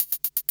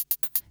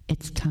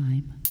It's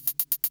time.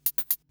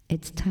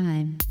 It's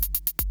time.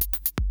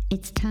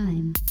 It's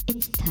time.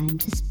 It's time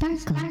to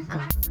sparkle.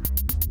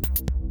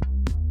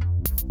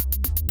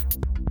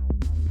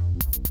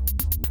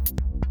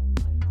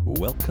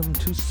 Welcome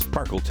to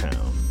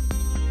Sparkletown.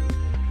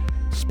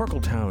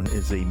 Sparkletown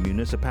is a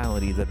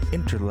municipality that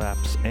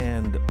overlaps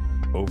and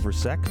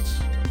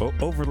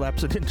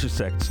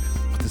intersects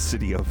with the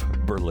city of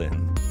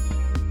Berlin.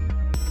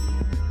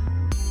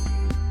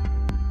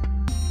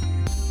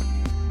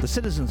 The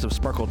citizens of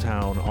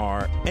Sparkletown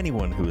are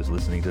anyone who is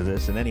listening to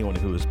this and anyone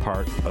who is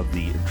part of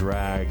the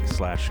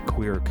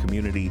drag/queer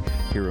community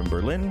here in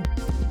Berlin,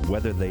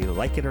 whether they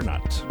like it or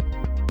not.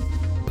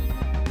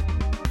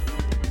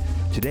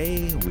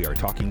 Today, we are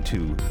talking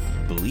to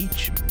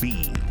Bleach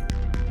B.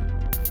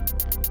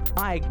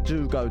 I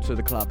do go to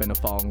the club in a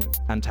thong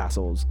and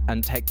tassels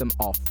and take them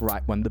off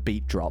right when the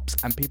beat drops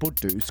and people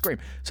do scream.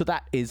 So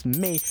that is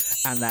me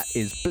and that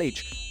is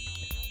Bleach.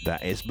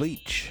 That is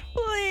Bleach.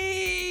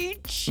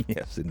 Bleach!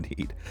 Yes,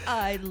 indeed.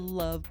 I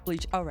love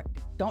Bleach. All right,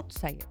 don't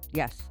say it.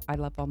 Yes, I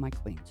love all my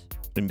queens.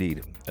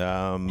 Indeed.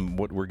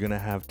 What we're going to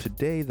have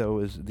today, though,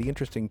 is the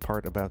interesting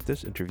part about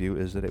this interview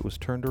is that it was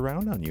turned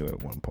around on you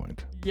at one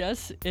point.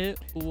 Yes, it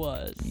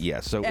was. Yeah,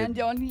 so and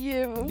on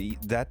you.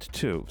 That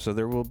too. So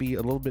there will be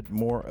a little bit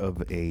more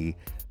of a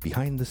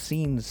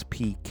behind-the-scenes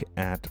peek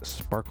at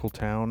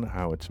Sparkletown,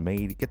 how it's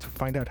made. You get to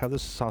find out how the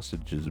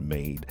sausage is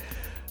made.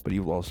 But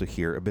you will also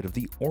hear a bit of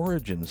the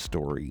origin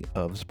story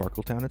of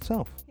Sparkletown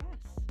itself. Yes.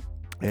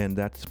 And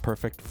that's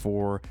perfect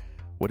for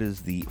what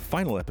is the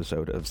final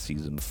episode of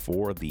Season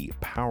 4, the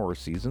Power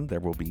Season.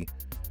 There will be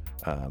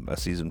a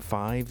Season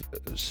 5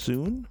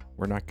 soon.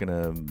 We're not going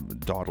to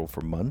dawdle for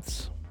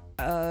months.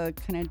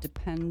 Kind of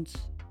depends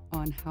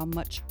on how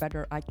much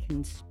better I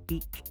can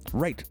speak.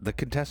 Right. The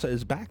Contessa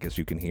is back, as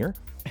you can hear.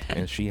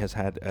 And she has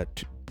had a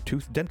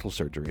dental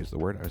surgery is the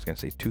word. I was going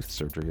to say tooth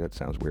surgery. That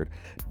sounds weird.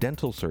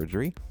 Dental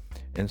surgery.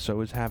 And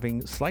so is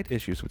having slight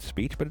issues with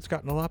speech, but it's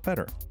gotten a lot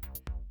better.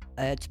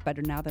 It's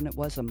better now than it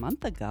was a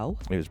month ago.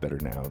 It was better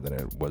now than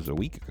it was a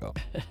week ago.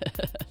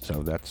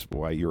 So that's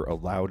why you're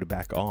allowed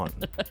back on.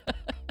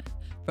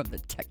 From the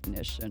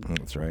technician.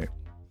 That's right.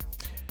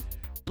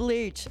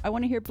 Bleach. I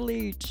want to hear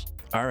Bleach.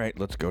 All right,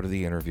 let's go to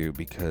the interview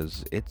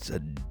because it's a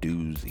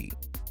doozy.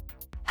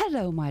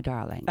 Hello, my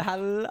darling.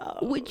 Hello.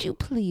 Would you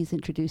please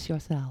introduce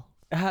yourself?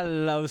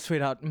 Hello,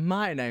 sweetheart.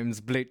 My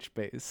name's Bleach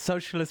B,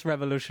 socialist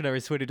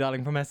revolutionary sweetie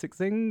darling from Essex,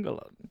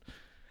 England.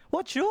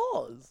 What's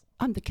yours?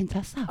 I'm the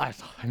Contessa.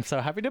 I'm so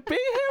happy to be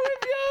here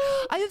with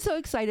you. I am so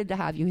excited to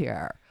have you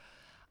here.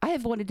 I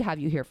have wanted to have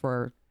you here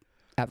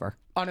forever.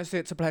 Honestly,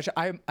 it's a pleasure.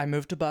 I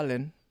moved to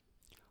Berlin.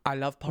 I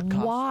love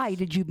podcasts. Why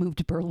did you move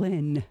to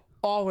Berlin?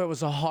 Oh, it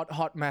was a hot,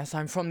 hot mess.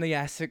 I'm from the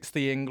Essex,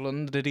 the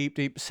England, the deep,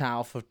 deep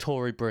south of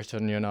Tory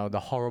Britain, you know,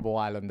 the horrible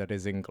island that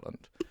is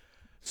England.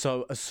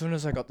 So as soon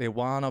as I got the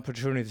one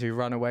opportunity to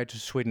run away to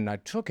Sweden, I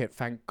took it.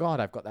 Thank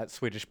God I've got that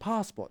Swedish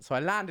passport. So I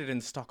landed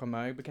in Stockholm.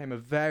 I became a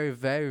very,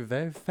 very,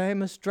 very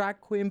famous drag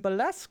queen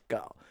burlesque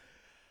girl.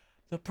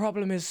 The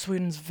problem is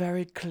Sweden's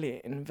very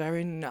clean,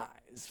 very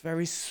nice,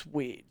 very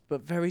sweet,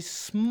 but very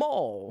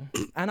small.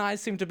 And I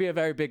seem to be a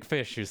very big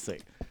fish, you see.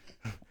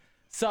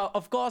 So,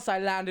 of course, I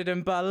landed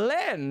in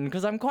Berlin,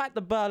 because I'm quite the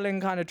Berlin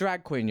kind of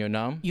drag queen, you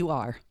know? You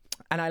are.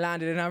 And I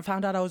landed and I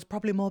found out I was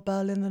probably more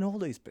Berlin than all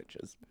these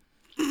bitches.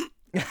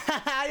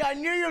 I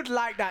knew you'd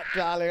like that,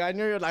 darling. I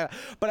knew you'd like that.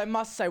 But I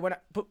must say,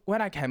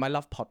 when I came, I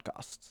love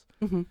podcasts.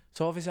 Mm-hmm.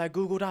 So obviously I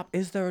Googled up,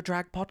 is there a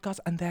drag podcast?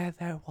 And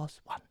there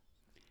was one.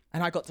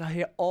 And I got to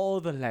hear all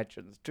the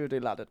legends. Judy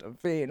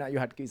Ladder-Davina, you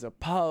had Giza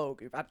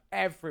Pogue, you've had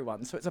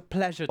everyone. So it's a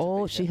pleasure to be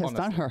here, she has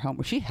honestly. done her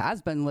homework. She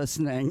has been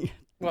listening.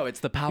 Well,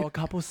 it's the Power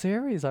Couple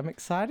series. I'm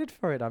excited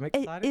for it.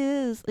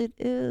 It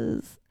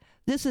is.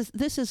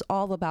 This is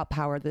all about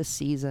power this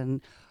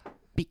season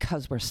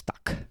because we're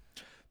stuck.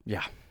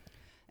 Yeah.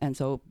 And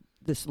so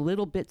this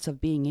little bits of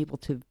being able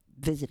to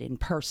visit in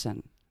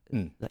person,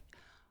 like,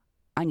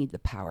 I need the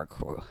power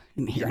crew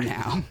in here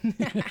now.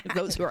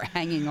 Those who are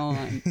hanging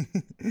on.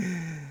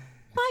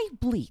 Why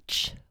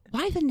Bleach?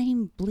 Why the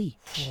name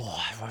Bleach?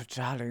 Oh, well,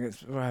 darling,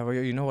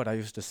 you know what I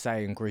used to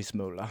say in Grease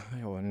Moolah,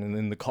 and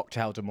in the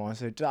cocktail demo, I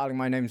say, darling,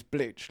 my name's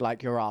Bleach,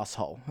 like your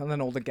asshole. And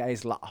then all the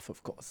gays laugh,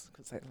 of course,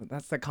 because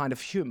that's their kind of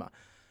humor.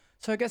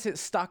 So I guess it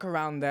stuck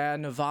around there.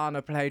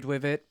 Nirvana played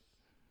with it.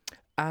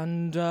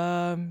 And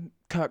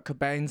Kurt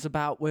Cobain's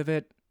about with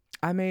it.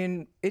 I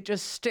mean, it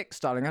just sticks,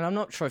 darling. And I'm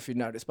not sure if you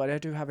noticed, but I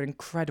do have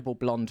incredible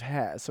blonde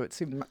hair, so it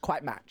seemed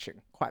quite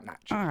matching.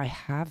 I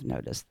have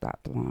noticed that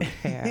blonde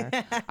hair.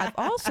 I've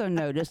also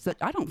noticed that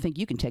I don't think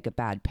you can take a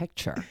bad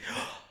picture.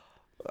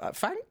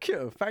 Thank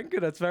you.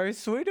 That's very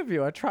sweet of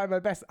you. I try my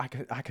best. I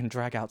can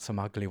drag out some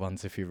ugly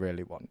ones if you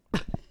really want.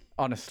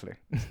 Honestly.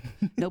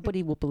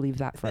 Nobody will believe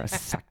that for a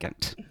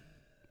second.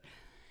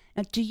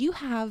 Now, do you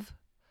have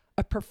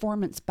a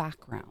performance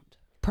background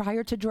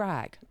prior to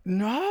drag?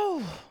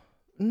 No,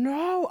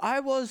 I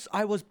was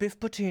Biff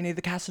Puccini,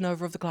 the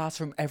Casanova of the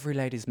classroom, Every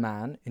Lady's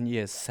Man in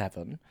year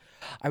 7.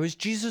 I was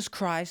Jesus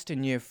Christ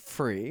in year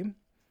 3.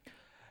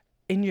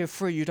 in year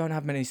 3, you don't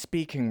have many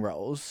speaking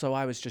roles, so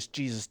I was just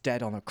Jesus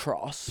dead on a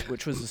cross,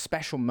 which was a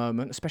special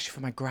moment, especially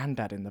for my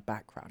granddad in the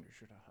background. You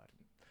should have heard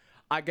him.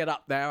 I get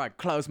up there, I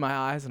close my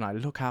eyes, and I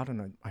look out,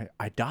 and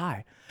I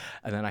die.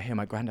 And then I hear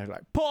my granddad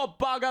like, "Poor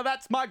bugger,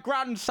 that's my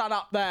grandson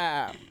up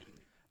there."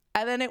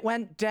 And then it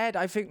went dead.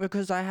 I think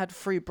because I had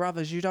 3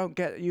 brothers, you don't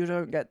get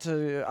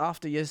to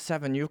after year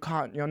 7.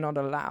 You're not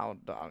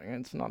allowed, darling.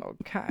 It's not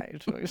okay.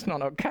 It's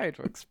not okay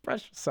to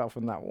express yourself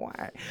in that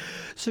way.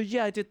 So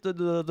yeah, I did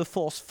the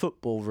forced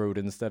football route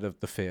instead of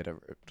the theatre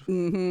route.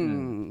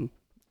 Mm-hmm.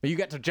 You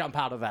get to jump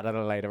out of that at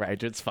a later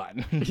age. It's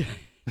fine.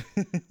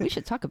 We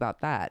should talk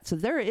about that. So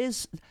there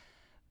is,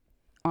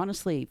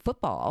 honestly,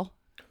 football.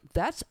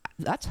 That's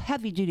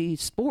heavy duty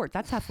sport.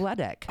 That's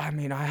athletic. I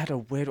mean, I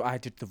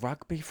did the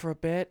rugby for a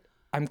bit.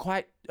 I'm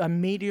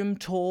medium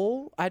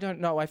tall. I don't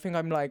know. I think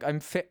I'm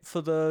fit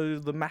for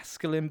the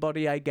masculine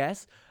body, I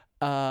guess.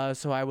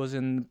 So I was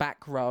in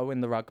back row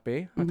in the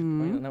rugby,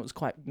 and that was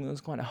quite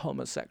a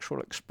homosexual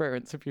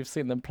experience. If you've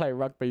seen them play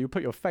rugby, you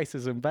put your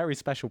faces in very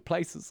special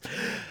places.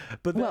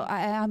 But then, Well,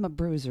 I am a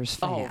Bruisers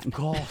fan. oh, of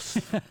course,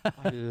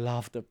 I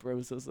love the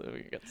Bruisers.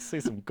 You get to see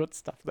some good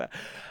stuff there.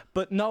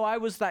 But no, I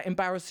was that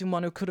embarrassing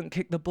one who couldn't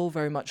kick the ball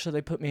very much, so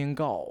they put me in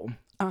goal.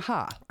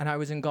 Aha. And I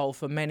was in goal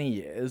for many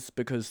years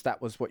because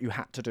that was what you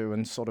had to do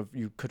and sort of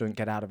you couldn't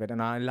get out of it.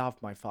 And I loved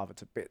my father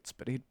to bits,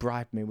 but he'd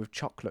bribe me with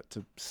chocolate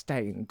to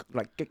stay and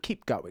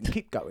keep going. Do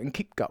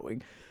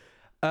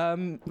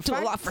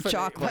a lot for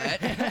chocolate.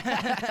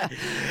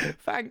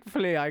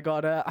 Thankfully,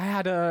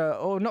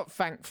 not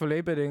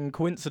thankfully, but in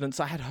coincidence,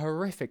 I had a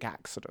horrific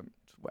accident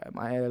where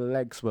my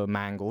legs were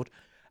mangled.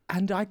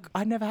 And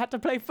I never had to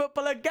play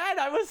football again.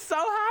 I was so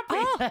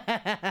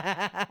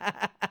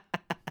happy.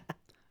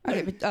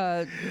 Okay,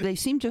 but, they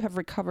seem to have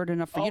recovered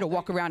enough for you to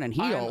walk around in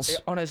heels.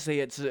 Honestly,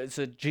 it's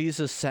a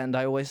Jesus send.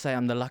 I always say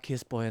I'm the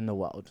luckiest boy in the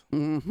world.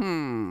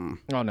 Mm-hmm.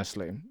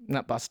 Honestly,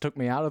 that bus took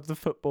me out of the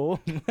football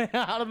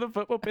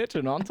pitch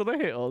and onto the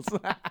hills.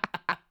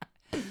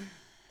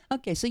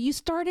 Okay, so you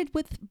started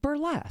with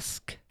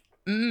burlesque.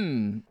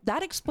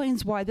 That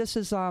explains why this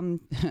is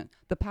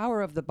the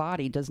power of the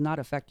body does not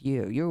affect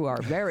you. You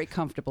are very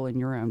comfortable in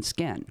your own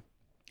skin.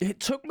 It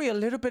took me a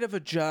little bit of a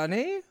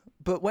journey,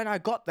 but when I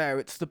got there,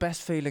 it's the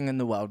best feeling in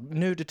the world.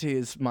 Nudity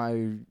is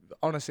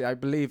honestly, I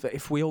believe that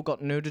if we all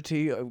got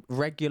nudity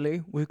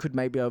regularly, we could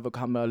maybe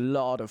overcome a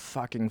lot of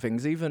fucking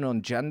things, even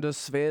on gender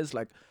spheres.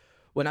 Like,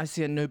 when I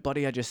see a nude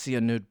body, I just see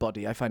a nude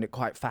body. I find it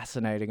quite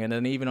fascinating. And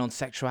then even on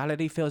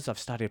sexuality fields, I've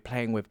started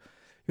playing with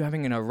you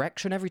having an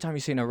erection. Every time you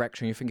see an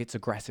erection, you think it's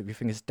aggressive, you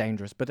think it's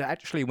dangerous. But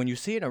actually, when you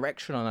see an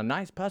erection on a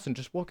nice person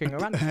just walking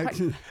around,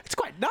 it's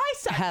quite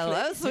nice, actually.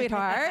 Hello,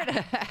 sweetheart.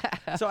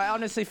 So I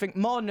honestly think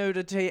more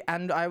nudity,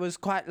 and I was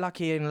quite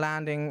lucky in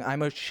landing.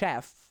 I'm a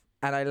chef,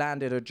 and I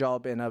landed a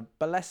job in a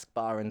burlesque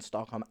bar in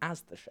Stockholm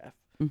as the chef.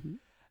 Mm-hmm.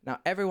 Now,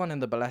 everyone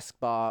in the burlesque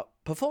bar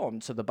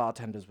performed. So the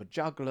bartenders were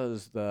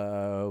jugglers,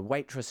 the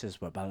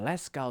waitresses were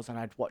burlesque girls, and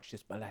I'd watch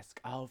this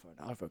burlesque over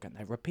and over again.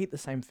 They repeat the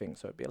same thing,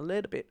 so it'd be a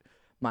little bit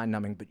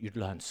mind-numbing, but you'd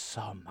learn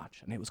so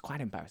much, and it was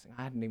quite embarrassing.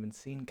 I hadn't even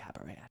seen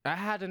cabaret. I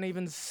hadn't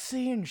even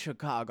seen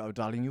Chicago,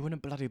 darling. You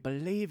wouldn't bloody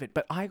believe it.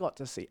 But I got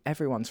to see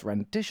everyone's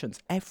renditions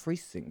every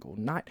single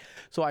night.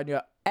 So I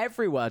knew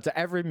every word to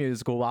every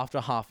musical after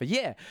half a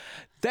year.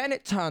 Then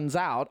it turns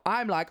out,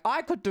 I'm like,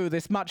 I could do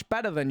this much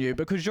better than you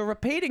because you're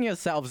repeating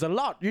yourselves a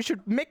lot. You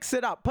should mix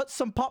it up. Put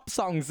some pop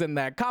songs in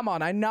there. Come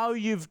on, I know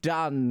you've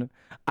done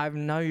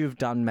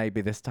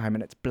maybe this time,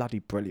 and it's bloody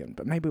brilliant,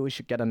 but maybe we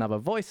should get another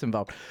voice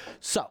involved.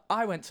 So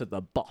I went to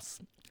the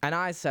boss, and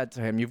I said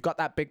to him, you've got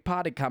that big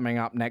party coming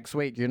up next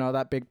week. You know,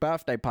 that big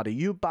birthday party.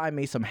 You buy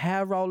me some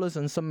hair rollers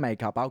and some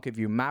makeup. I'll give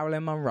you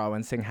Marilyn Monroe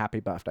and sing happy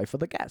birthday for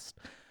the guest.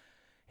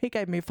 He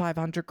gave me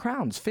 500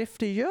 crowns,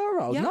 50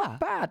 euros. Yeah.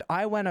 Not bad.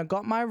 I went and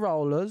got my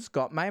rollers,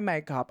 got my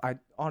makeup. I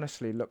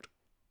honestly looked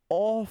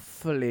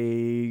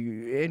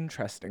awfully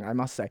interesting, I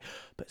must say.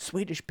 But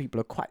Swedish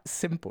people are quite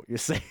simple, you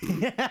see.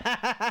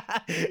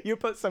 You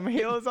put some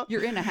heels on.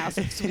 You're in a house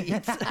of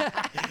sweets.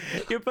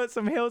 You put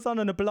some heels on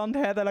and a blonde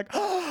hair. They're like,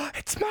 oh,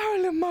 it's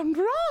Marilyn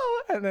Monroe.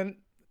 And then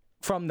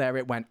from there,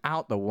 it went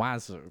out the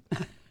wazoo.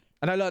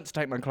 And I learned to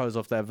take my clothes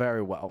off there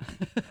very well.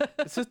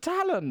 It's a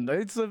talent.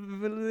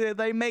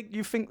 They make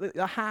you think that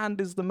a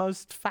hand is the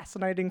most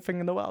fascinating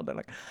thing in the world. They're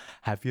like,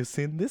 have you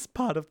seen this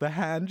part of the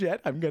hand yet?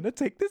 I'm going to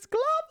take this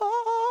glove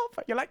off.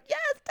 And you're like,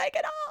 yes, take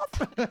it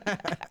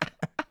off.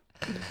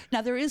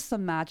 Now, there is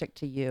some magic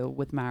to you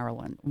with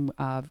Marilyn.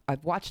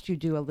 I've watched you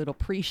do a little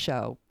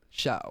pre-show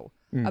show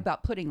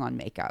about putting on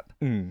makeup.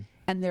 And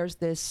there's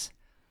this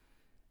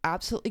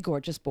absolutely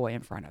gorgeous boy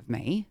in front of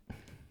me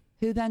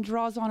who then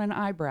draws on an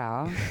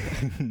eyebrow,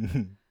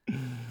 and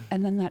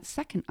then that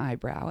second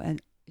eyebrow, and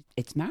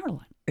it's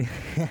Marilyn.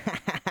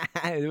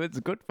 It's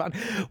good fun.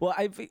 Well,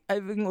 I think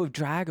with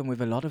drag and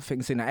with a lot of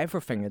things,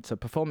 everything, it's a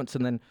performance,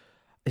 and then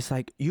it's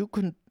like you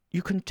can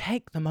you can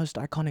take the most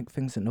iconic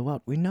things in the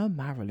world. We know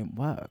Marilyn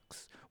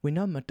works. We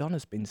know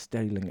Madonna's been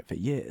stealing it for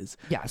years.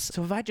 Yes.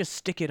 So if I just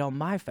stick it on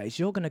my face,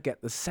 you're going to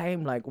get the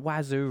same like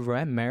wazoo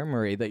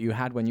memory that you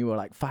had when you were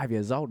like 5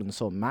 years old and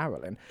saw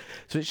Marilyn.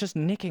 So it's just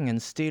nicking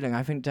and stealing.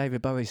 I think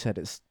David Bowie said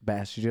it's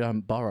best. You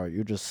don't borrow,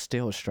 you just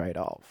steal straight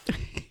off.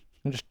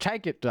 And just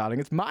take it, darling.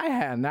 It's my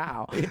hair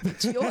now.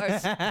 It's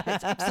yours.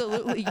 It's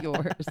absolutely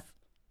yours.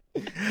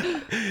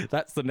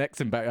 That's the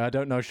next impact. I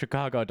don't know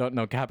Chicago. I don't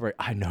know Cabaret.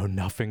 I know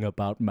nothing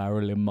about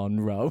Marilyn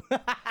Monroe.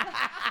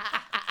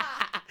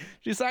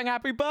 She sang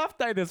Happy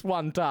Birthday this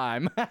one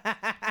time.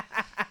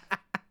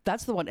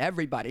 That's the one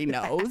everybody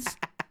knows.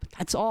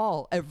 That's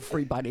all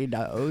everybody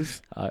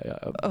knows.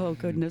 Oh,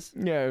 goodness.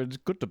 Yeah, it's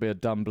good to be a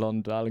dumb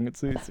blonde, darling.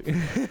 It's easy.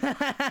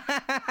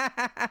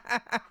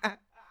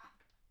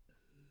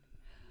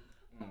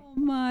 Oh,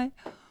 my.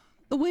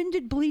 When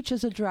did Bleach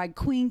as a drag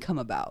queen come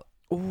about?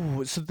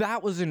 Oh, so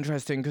that was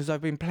interesting because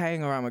I've been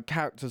playing around with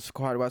characters for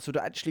quite a while. So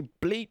to actually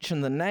Bleach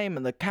and the name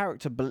and the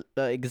character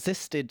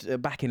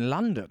existed back in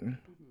London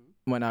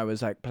when I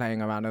was like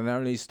playing around, and I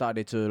only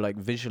started to like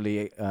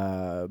visually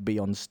be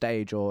on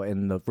stage or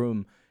in the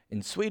room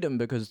in Sweden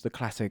because the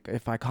classic,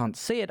 if I can't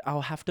see it,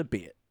 I'll have to be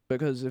it.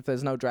 Because if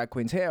there's no drag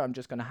queens here, I'm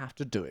just going to have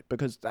to do it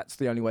because that's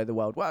the only way the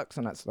world works.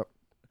 And that's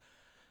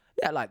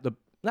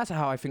that's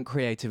how I think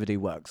creativity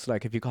works.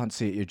 Like if you can't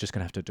see it, you're just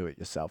going to have to do it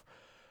yourself.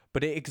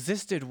 But it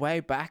existed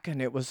way back,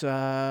 and it was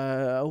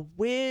a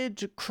weird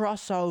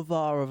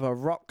crossover of a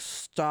rock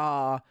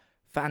star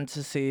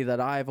fantasy that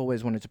I've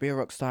always wanted to be a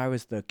rock star. I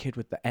was the kid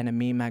with the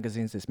NME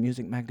magazines, this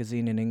music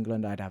magazine in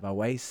England. I'd have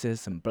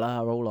Oasis and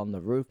Blur all on the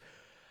roof.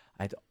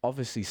 I'd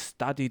obviously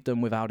studied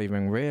them without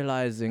even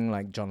realizing,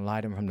 like John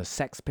Lydon from the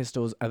Sex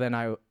Pistols. And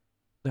then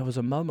there was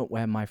a moment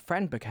where my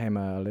friend became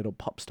a little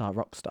pop star,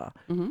 rock star.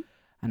 Mm-hmm.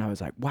 And I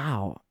was like,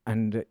 wow.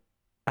 And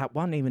at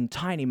one even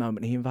tiny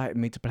moment, he invited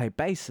me to play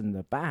bass in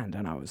the band.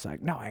 And I was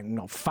like, no, I'm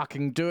not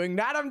fucking doing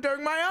that. I'm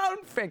doing my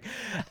own thing.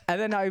 And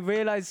then I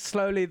realized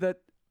slowly that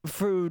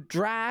through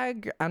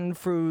drag and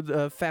through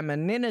the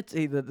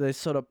femininity, that this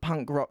sort of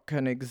punk rock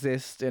can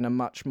exist in a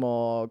much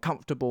more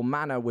comfortable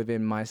manner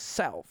within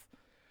myself.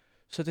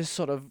 So this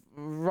sort of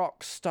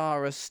rock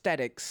star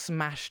aesthetic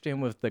smashed in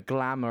with the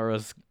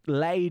glamorous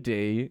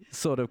lady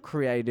sort of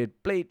created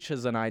Bleach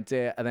as an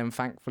idea. And then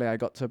thankfully I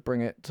got to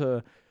bring it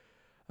to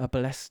a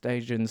burlesque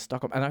stage in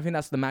Stockholm. And I think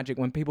that's the magic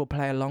when people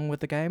play along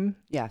with the game.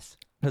 Yes.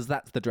 Because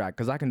that's the drag.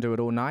 Because I can do it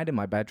all night in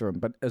my bedroom.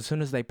 But as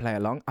soon as they play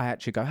along, I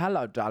actually go,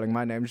 hello, darling,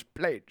 my name's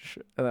Bleach.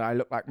 And then I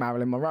look like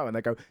Marilyn Monroe. And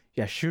they go,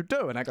 yes, you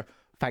do. And I go,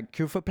 thank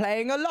you for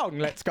playing along.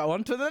 Let's go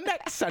on to the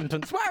next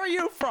sentence. Where are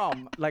you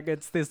from? Like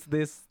it's this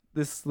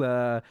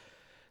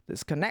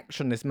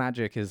connection, this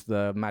magic is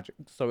the magic.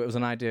 So it was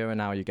an idea, and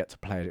now you get to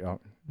play it on.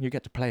 You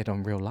get to play it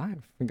on real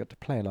life. You get to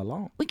play it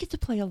along. We get to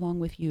play along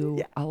with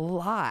you a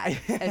lot.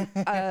 And,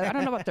 I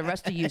don't know about the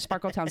rest of you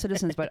Sparkletown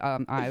citizens, but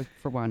I,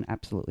 for one,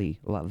 absolutely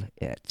love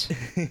it.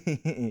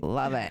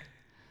 Love it.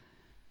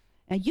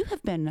 And you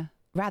have been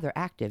rather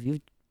active.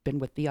 You've been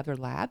with the other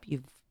lab.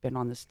 You've been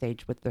on the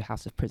stage with the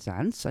House of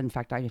Presents. In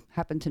fact, I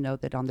happen to know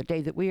that on the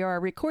day that we are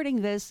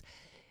recording this,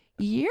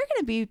 you're going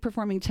to be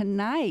performing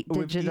tonight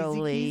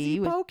digitally.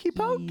 With Pokey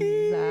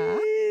Pokey.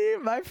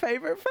 My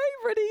favorite.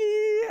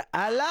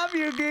 I love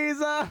you,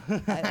 Giza.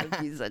 I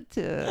love Giza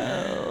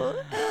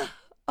too.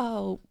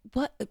 Oh,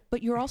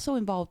 but you're also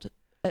involved,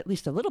 at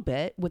least a little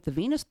bit, with the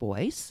Venus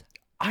Boys.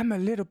 I'm a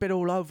little bit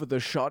all over the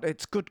shot.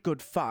 It's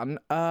good fun.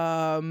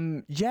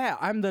 I'm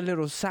the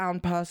little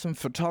sound person,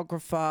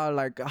 photographer,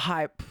 like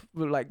hype,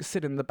 like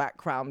sit in the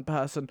background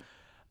person.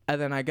 And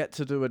then I get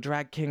to do a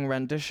drag king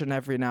rendition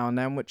every now and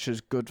then, which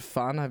is good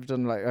fun. I've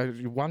done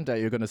one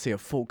day you're going to see a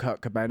full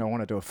Kurt Cobain. I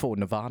want to do a full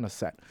Nirvana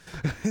set.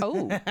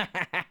 Oh.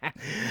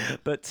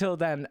 But till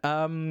then,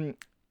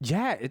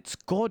 it's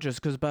gorgeous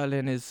because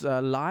Berlin is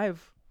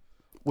live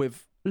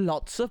with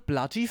lots of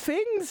bloody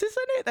things,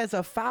 isn't it? There's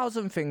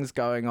 1,000 things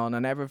going on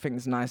and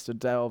everything's nice to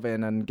delve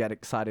in and get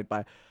excited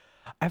by.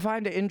 I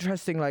find it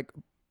interesting, like,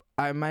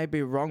 I may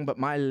be wrong, but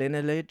my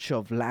lineage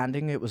of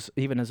landing, it was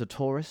even as a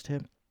tourist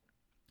here.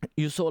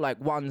 You saw like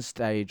one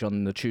stage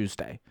on the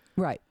Tuesday.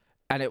 Right.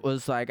 And it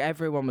was like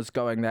everyone was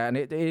going there, and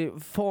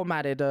it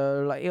formatted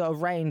a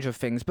range of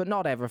things, but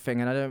not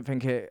everything. And I don't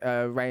think it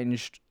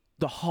arranged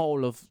the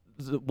whole of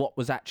what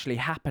was actually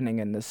happening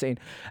in the scene.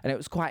 And it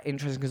was quite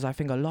interesting because I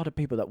think a lot of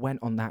people that went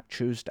on that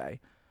Tuesday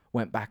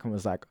went back and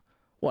was like,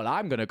 well,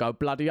 I'm going to go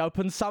bloody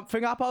open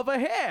something up over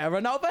here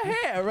and over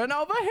here and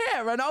over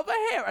here and over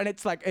here. And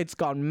it's like, it's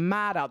gone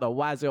mad out the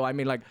wazoo. I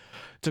mean, like,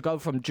 to go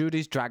from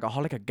Judy's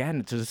Dragaholic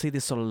again, to see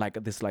this sort of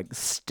like, this like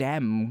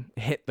stem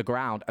hit the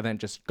ground and then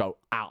just go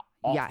out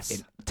off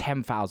in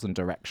 10,000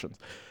 directions.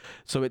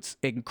 So it's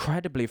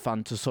incredibly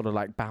fun to sort of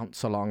like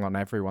bounce along on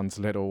everyone's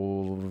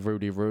little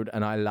Rudy Root.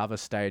 And I love a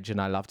stage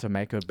and I love to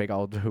make a big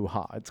old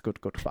hoo-ha. It's good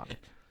fun.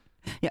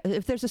 Yeah,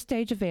 if there's a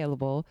stage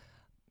available,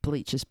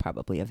 Bleach is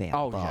probably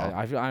available.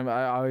 Oh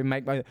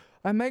yeah,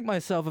 I make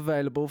myself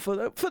available for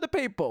the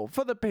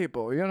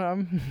people. You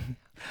know.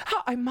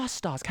 I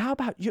must ask, how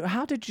about you?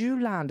 How did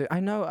you land it? I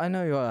know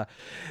you're a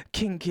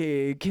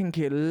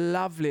kinky,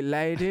 lovely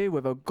lady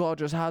with a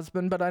gorgeous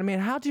husband, but I mean,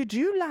 how did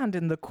you land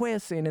in the queer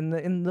scene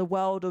in the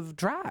world of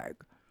drag?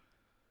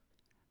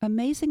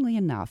 Amazingly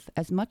enough,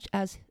 as much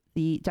as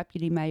the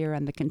deputy mayor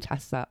and the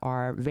Contessa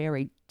are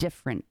very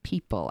different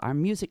people, our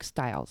music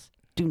styles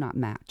do not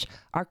match.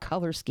 Our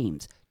color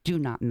schemes do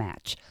not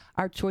match.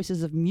 Our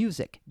choices of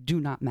music do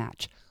not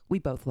match. We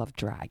both love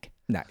drag.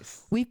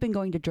 Nice. We've been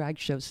going to drag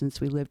shows since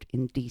we lived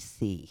in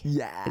D.C.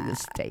 Yeah. In the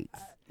States.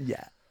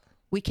 Yeah.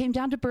 We came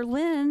down to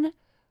Berlin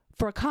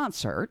for a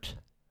concert.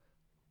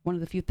 One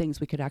of the few things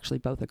we could actually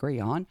both agree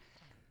on.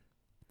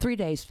 3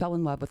 days, fell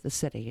in love with the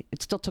city.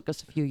 It still took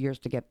us a few years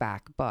to get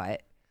back,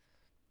 but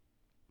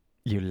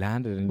we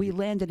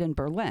landed in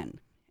Berlin.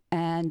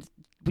 And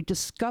we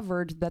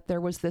discovered that there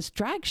was this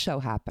drag show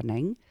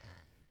happening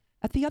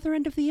at the other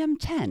end of the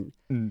M10.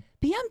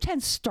 The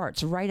M10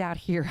 starts right out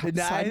here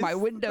outside my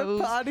windows.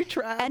 The party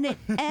track. And it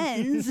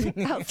ends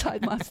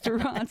outside Monster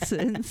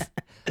Ronson's.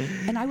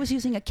 And I was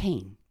using a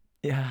cane.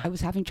 Yeah. I was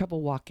having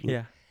trouble walking.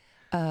 Yeah.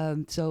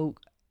 So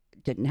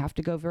didn't have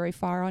to go very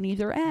far on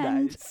either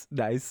end.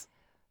 Nice.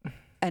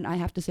 And I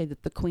have to say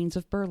that the Queens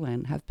of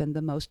Berlin have been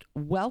the most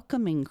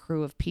welcoming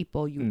crew of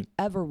people you'd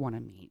ever want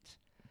to meet.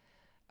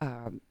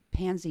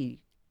 Pansy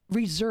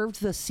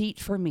reserved the seat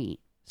for me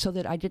so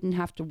that I didn't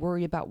have to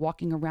worry about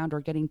walking around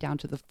or getting down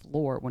to the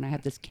floor when I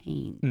had this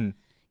cane.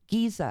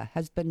 Giza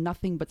has been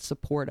nothing but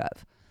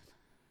supportive.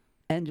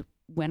 And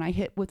when I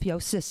hit with Yo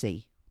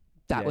Sissy,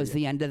 that was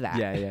the end of that.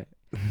 Yeah.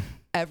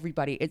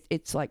 Everybody,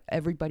 it's like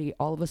everybody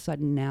all of a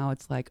sudden now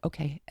it's like,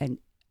 okay, and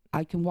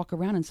I can walk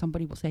around and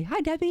somebody will say,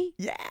 "Hi, Debbie."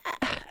 Yeah.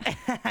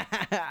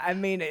 I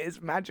mean,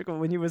 it's magical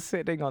when you were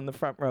sitting on the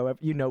front row.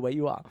 You know where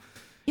you are.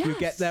 Yes. You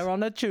get there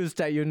on a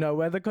Tuesday, you know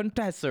where the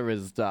Contessa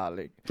is,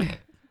 darling.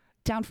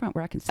 Down front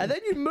where I can see. And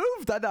then you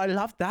moved. And I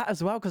loved that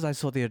as well because I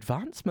saw the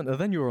advancement. And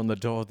then you were on the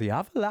door of the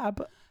other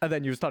lab. And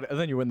then you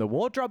were in the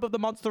wardrobe of the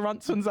Monster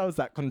Runsons. I was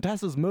that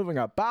Contessa's moving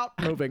about,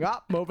 moving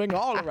up, moving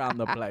all around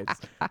the place.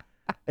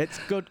 It's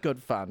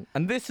good fun.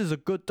 And this is a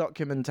good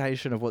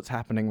documentation of what's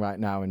happening right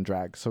now in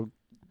drag. So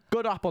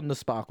good up on the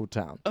Sparkle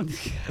Town.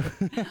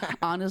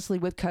 Honestly,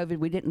 with COVID,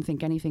 we didn't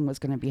think anything was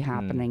going to be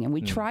happening. And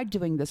we tried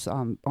doing this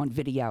on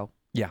video.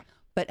 Yeah.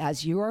 But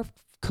as you are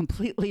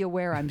completely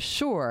aware, I'm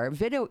sure,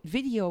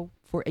 video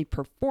for a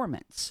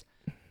performance,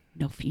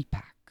 no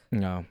feedback.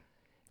 No.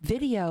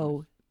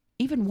 Video,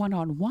 even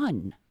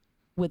one-on-one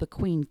with a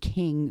queen,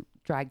 king,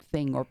 drag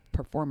thing, or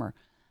performer,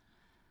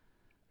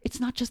 it's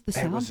not just the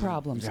sound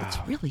problems. It's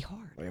really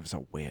hard. It was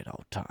a weird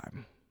old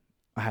time.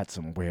 I had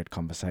some weird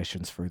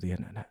conversations through the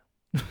internet.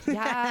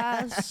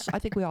 Yes, I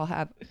think we all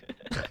have.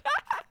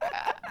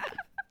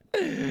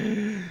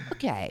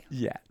 Okay.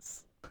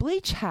 Yes.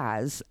 Bleach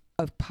has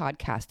a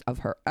podcast of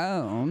her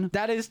own.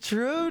 That is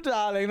true,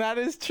 darling. That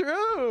is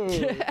true.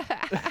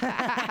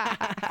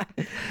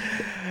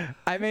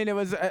 I mean, it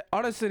was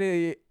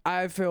honestly,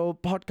 I feel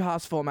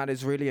podcast format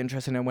is really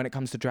interesting. And when it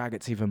comes to drag,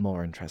 it's even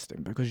more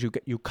interesting because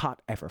you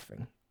cut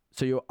everything.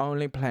 So you're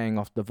only playing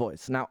off the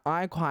voice. Now,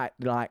 I quite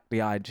like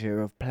the idea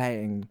of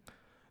playing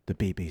the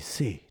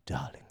BBC,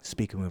 darling,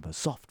 speaking with a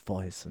soft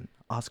voice and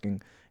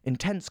asking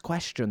intense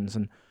questions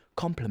and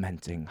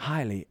complimenting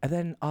highly, and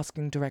then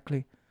asking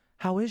directly,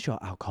 how is your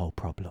alcohol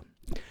problem?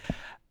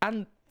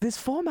 And this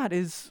format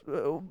is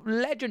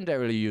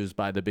legendarily used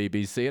by the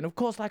BBC. And of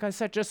course, like I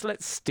said, just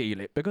let's steal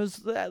it because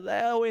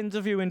they'll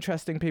interview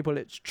interesting people.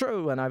 It's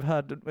true. And I've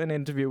heard an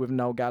interview with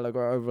Noel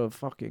Gallagher over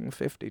fucking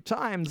 50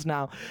 times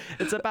now.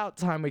 It's about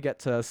time we get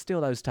to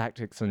steal those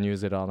tactics and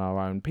use it on our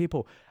own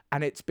people.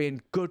 And it's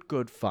been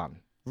good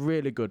fun.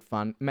 Really good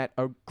fun. Met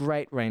a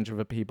great range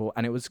of people.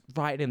 And it was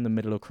right in the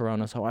middle of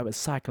Corona. So I was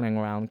cycling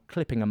around,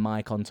 clipping a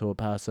mic onto a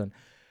person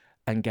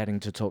and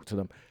getting to talk to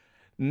them.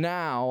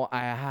 Now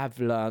I have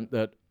learned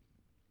that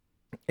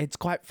it's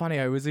quite funny.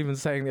 I was even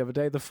saying the other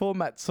day, the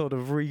format sort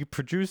of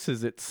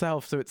reproduces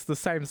itself. So it's the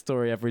same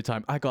story every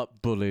time. I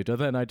got bullied, and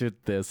then I did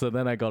this, and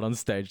then I got on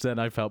stage, then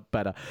I felt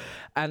better.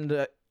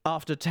 And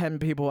after 10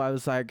 people, I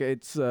was like,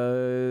 it's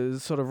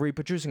sort of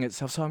reproducing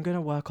itself. So I'm going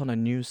to work on a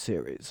new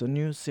series of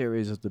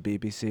the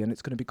BBC, and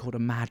it's going to be called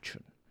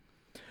Imagine,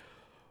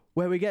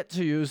 where we get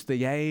to use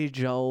the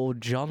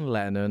age-old John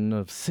Lennon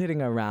of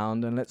sitting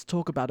around and let's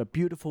talk about a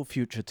beautiful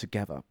future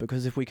together.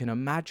 Because if we can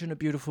imagine a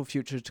beautiful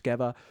future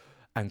together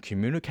and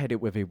communicate it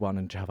with one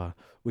another,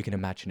 we can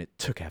imagine it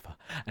together.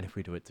 And if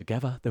we do it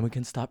together, then we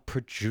can start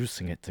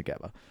producing it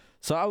together.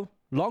 So,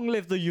 long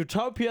live the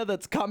utopia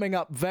that's coming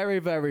up very,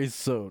 very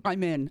soon.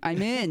 I'm in.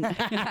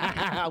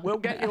 We'll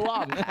get you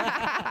on.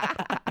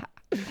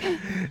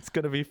 It's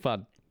going to be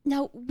fun.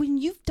 Now, when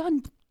you've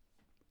done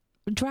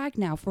drag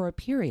now for a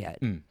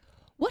period,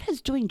 what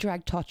has doing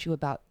drag taught you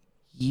about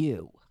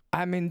you?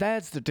 I mean,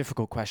 that's the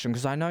difficult question,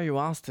 because I know you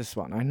asked this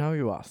one.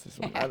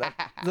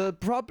 The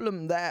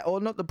problem there, or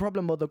not the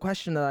problem, or the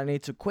question that I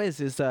need to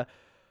quiz is, I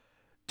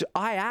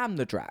am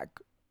the drag.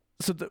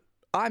 So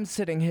I'm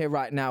sitting here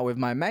right now with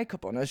my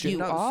makeup on, as you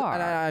know, are.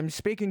 and I'm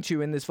speaking to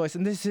you in this voice,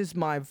 and this is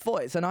my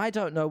voice, and I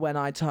don't know when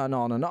I turn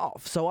on and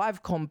off. So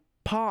I've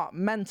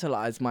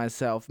compartmentalized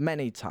myself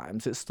many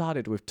times. It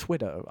started with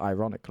Twitter,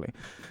 ironically,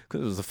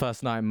 because it was the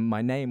first time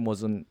my name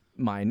wasn't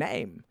my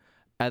name.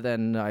 And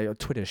then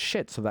Twitter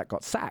shit, so that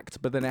got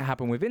sacked. But then it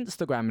happened with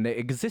Instagram, and it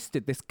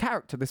existed, this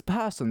character, this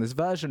person, this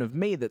version of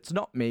me that's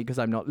not me because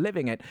I'm not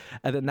living it.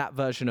 And then that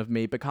version of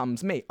me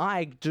becomes me.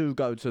 I do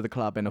go to the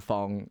club in a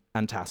thong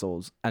and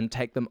tassels and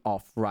take them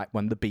off right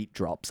when the beat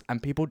drops,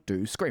 and people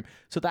do scream.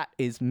 So that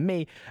is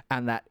me,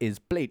 and that is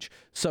Bleach.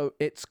 So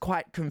it's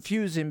quite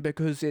confusing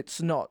because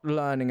it's not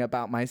learning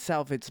about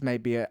myself. It's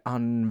maybe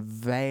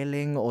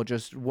unveiling or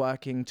just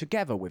working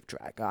together with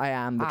drag. I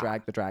am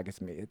the drag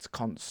is me. It's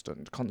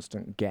constant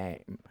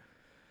game.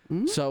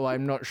 So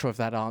I'm not sure if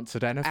that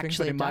answered anything,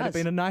 Actually, but it might have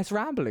been a nice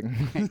rambling.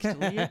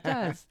 Actually, it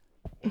does.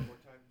 One more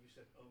time, you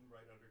said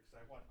right under,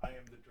 because I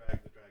am the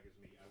drag is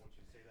me. I want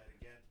you to say that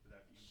again.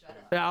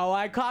 No,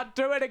 I can't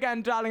do it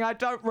again, darling. I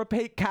don't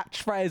repeat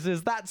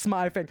catchphrases. That's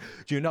my thing.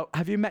 Do you know,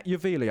 have you met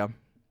Euvelia?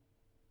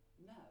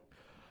 No.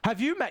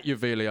 Have you met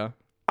Euvelia?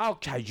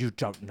 Okay, you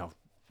don't know.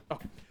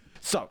 Okay.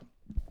 So,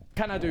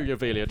 can I do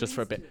Euvelia just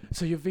for a bit?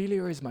 So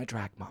Euvelia is my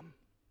drag mum.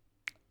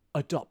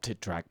 Adopted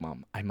drag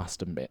mum, I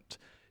must admit.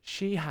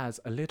 She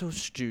has a little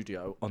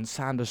studio on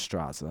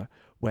Sanderstrasse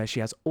where she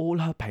has all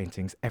her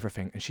paintings,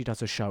 everything, and she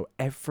does a show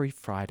every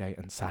Friday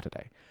and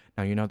Saturday.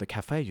 Now, you know the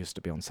cafe used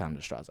to be on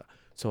Sanderstrasse,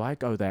 so I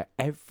go there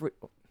every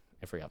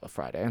other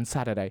Friday and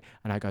Saturday,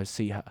 and I go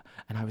see her.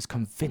 And I was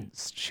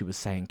convinced she was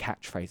saying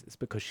catchphrases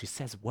because she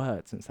says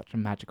words in such a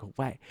magical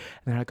way.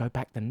 And then I go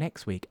back the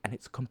next week, and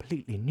it's a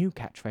completely new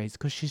catchphrase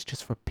because she's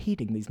just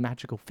repeating these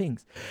magical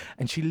things.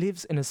 And she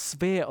lives in a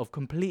sphere of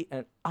complete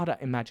and utter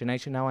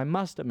imagination. Now, I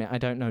must admit, I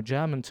don't know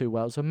German too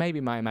well, so maybe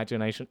my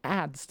imagination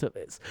adds to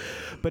this.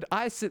 But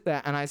I sit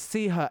there, and I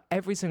see her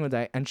every single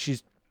day, and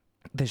she's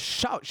this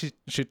show,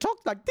 she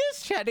talked like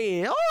this,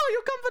 Shady. Oh,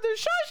 you come for the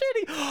show,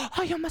 Shady.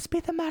 Oh, you must be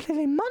the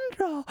Marilyn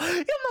Monroe.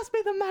 You must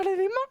be the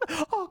Marilyn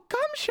Monroe. Oh, come,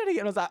 Shady.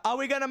 And I was like, are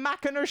we going to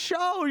mack in her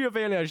show,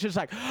 Euvelia? She's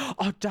like,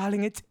 oh,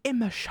 darling, it's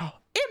Emma show.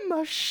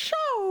 Emma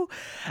show.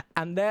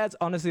 And there's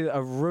honestly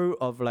a root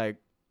of like,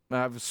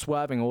 I'm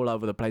swerving all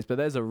over the place, but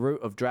there's a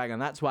root of drag,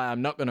 and that's why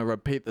I'm not going to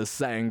repeat the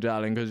saying,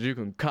 darling, because you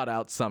can cut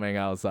out something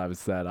else I've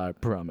said, I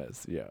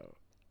promise, yo.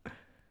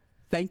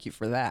 Thank you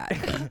for that.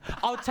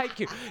 I'll take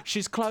you.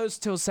 She's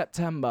closed till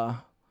September,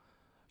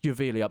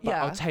 Euvelia, but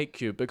Yeah. I'll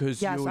take you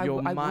because Yes, I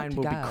your want mind to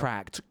will be go.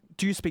 cracked.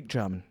 Do you speak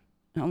German?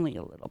 Only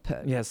a little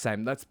bit. Yeah,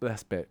 same. That's the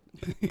best bit.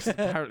 'Cause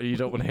apparently you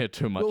don't want to hear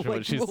too much of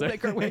what she we'll said.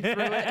 make our way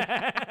through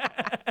it.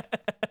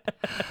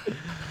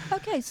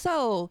 Okay,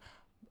 so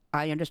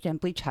I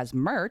understand Bleach has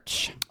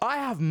merch. I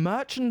have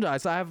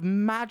merchandise. I have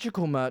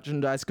magical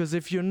merchandise because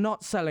if you're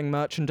not selling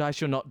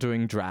merchandise, you're not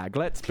doing drag.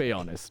 Let's be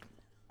honest.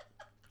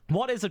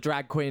 What is a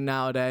drag queen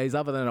nowadays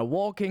other than a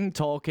walking,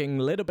 talking,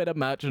 little bit of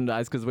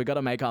merchandise because we got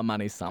to make our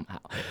money somehow.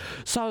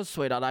 So,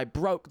 sweetheart, I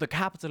broke the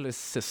capitalist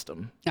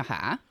system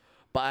Uh-huh.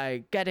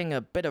 by getting a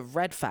bit of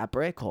red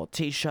fabric or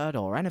t-shirt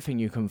or anything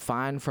you can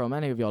find from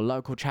any of your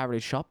local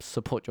charity shops,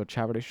 support your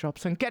charity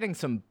shops, and getting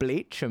some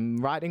bleach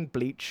and writing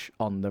bleach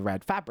on the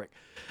red fabric.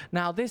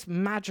 Now, this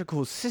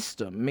magical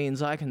system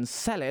means I can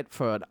sell it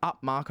for an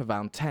upmark of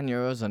around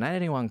 €10 and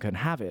anyone can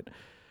have it.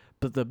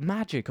 But the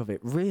magic of it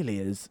really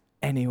is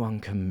anyone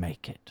can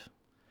make it.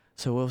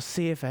 So we'll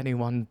see if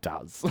anyone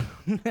does.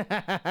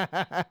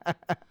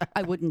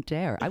 I wouldn't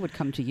dare. I would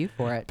come to you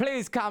for it.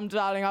 Please come,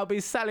 darling. I'll be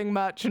selling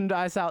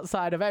merchandise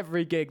outside of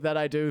every gig that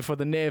I do for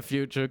the near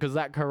future because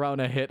that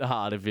corona hit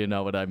hard, if you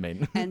know what I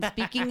mean. And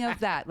speaking of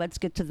that, let's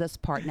get to this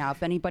part now.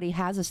 If anybody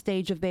has a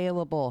stage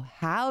available,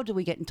 how do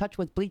we get in touch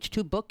with Bleach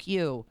to book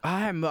you?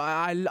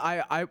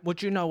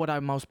 Would you know what I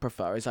most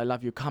prefer is I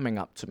love you coming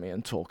up to me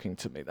and talking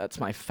to me. That's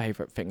my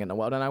favorite thing in the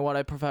world. And what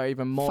I prefer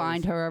even more.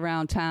 Find her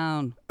around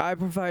town. I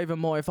prefer even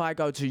more if I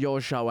go to your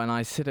show and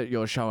I sit at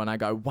your show and I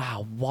go,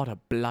 wow, what a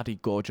bloody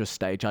gorgeous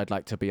stage. I'd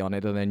like to be on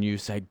it. And then you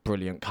say,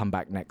 brilliant, come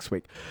back next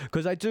week.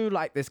 Because I do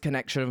like this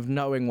connection of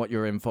knowing what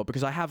you're in for.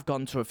 Because I have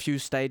gone to a few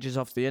stages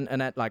off the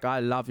internet. Like,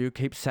 I love you.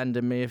 Keep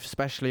sending me,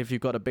 especially if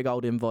you've got a big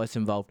old invoice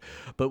involved.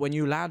 But when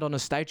you land on a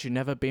stage you've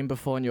never been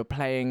before and you're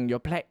playing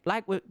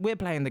like we're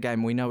playing the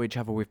game. We know each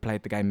other. We've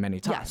played the game many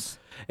times. Yes.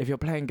 If you're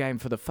playing game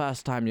for the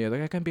first time,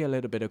 there can be a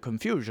little bit of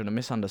confusion and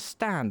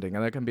misunderstanding,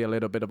 and there can be a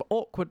little bit of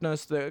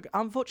awkwardness that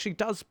unfortunately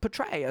does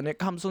portray, and it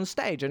comes on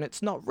stage, and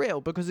it's not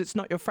real because it's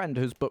not your friend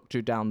who's booked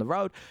you down the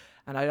road.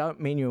 And I don't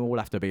mean you all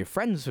have to be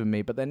friends with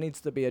me, but there needs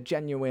to be a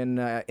genuine,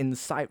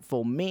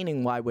 insightful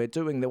meaning why we're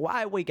doing that.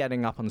 Why are we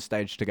getting up on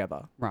stage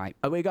together? Right.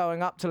 Are we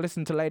going up to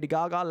listen to Lady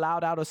Gaga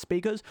loud out of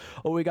speakers?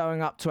 Or are we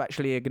going up to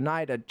actually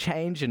ignite a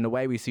change in the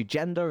way we see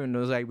gender, and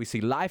the way we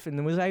see life, and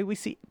the way we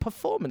see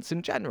performance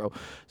in general?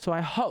 So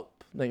I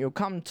hope that you'll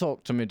come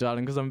talk to me,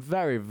 darling, because I'm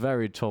very,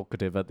 very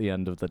talkative at the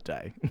end of the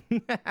day.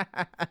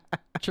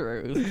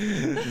 Truth.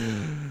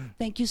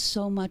 Thank you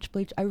so much,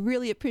 Bleach. I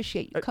really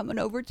appreciate you coming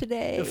over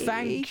today.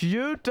 Thank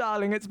you,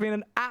 darling. It's been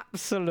an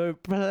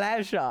absolute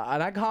pleasure.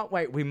 And I can't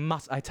wait. We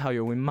must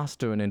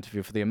do an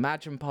interview for the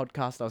Imagine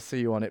podcast. I'll see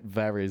you on it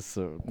very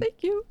soon.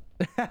 Thank you.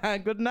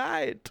 Good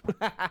night.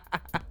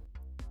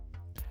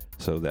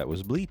 So that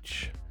was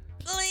Bleach.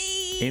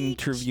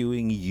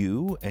 Interviewing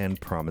you and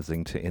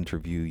promising to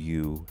interview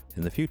you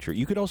in the future.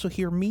 You could also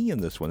hear me in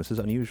this one. This is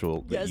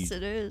unusual. Yes,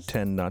 it is.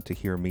 Tend not to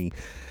hear me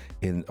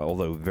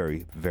although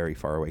very, very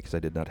far away because I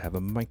did not have a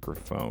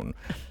microphone.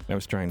 I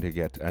was trying to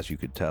get, as you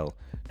could tell,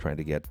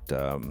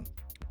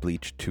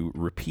 Bleach to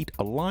repeat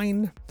a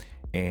line,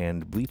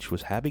 and Bleach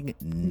was having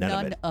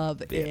none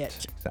of it.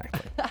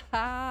 Exactly.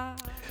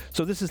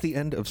 So this is the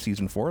end of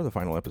season 4, the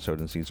final episode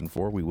in season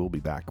 4. We will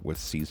be back with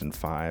season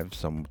 5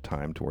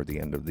 sometime toward the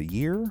end of the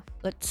year.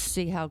 Let's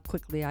see how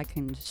quickly I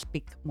can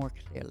speak more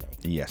clearly.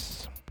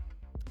 Yes.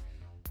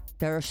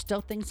 There are still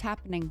things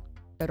happening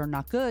that are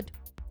not good.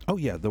 Oh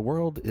yeah, the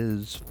world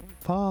is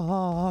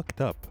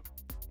fucked up.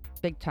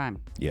 Big time.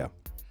 Yeah.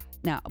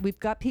 Now, we've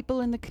got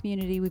people in the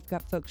community. We've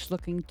got folks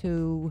looking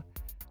to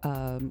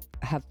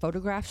have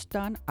photographs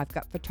done. I've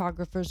got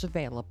photographers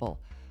available.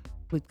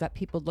 We've got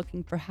people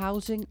looking for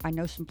housing. I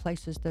know some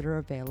places that are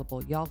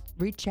available. Y'all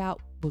reach out.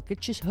 We'll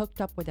get you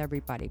hooked up with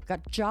everybody. We've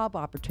got job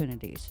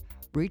opportunities.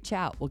 Reach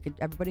out. We'll get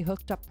everybody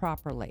hooked up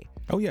properly.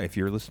 Oh yeah, if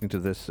you're listening to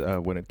this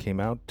when it came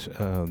out,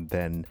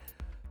 then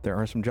there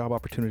are some job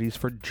opportunities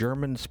for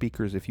German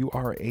speakers. If you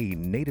are a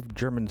native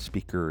German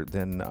speaker,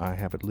 then I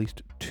have at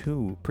least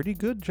 2 pretty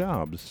good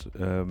jobs.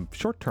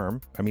 Short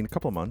term, I mean a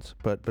couple of months,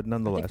 but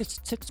nonetheless. I think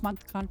it's a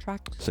 6-month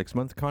contract.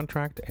 6-month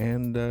contract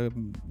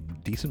and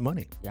decent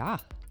money. Yeah.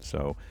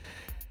 So.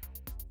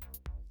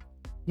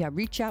 Yeah,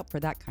 reach out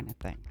for that kind of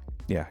thing.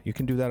 Yeah, you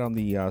can do that on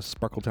the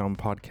Sparkletown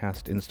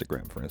Podcast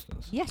Instagram, for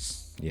instance.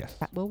 Yes. Yes.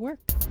 That will work.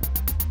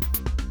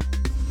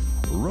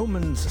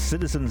 Romans,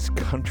 citizens,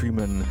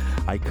 countrymen,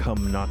 I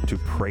come not to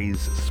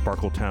praise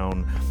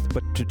Sparkletown,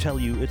 but to tell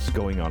you it's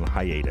going on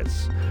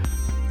hiatus.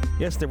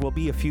 Yes, there will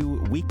be a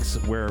few weeks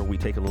where we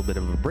take a little bit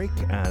of a break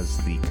as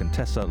the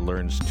Contessa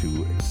learns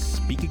to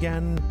speak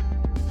again.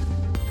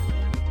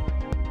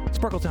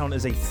 Sparkletown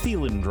is a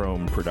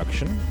Thielendrome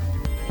production.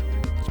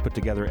 It's put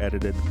together,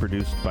 edited,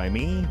 produced by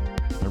me,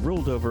 and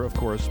ruled over, of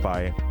course,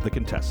 by the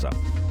Contessa.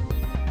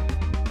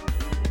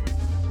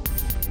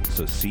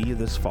 So see you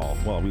this fall.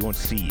 Well, we won't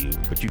see you,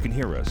 but you can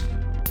hear us.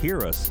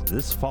 Hear us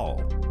this fall.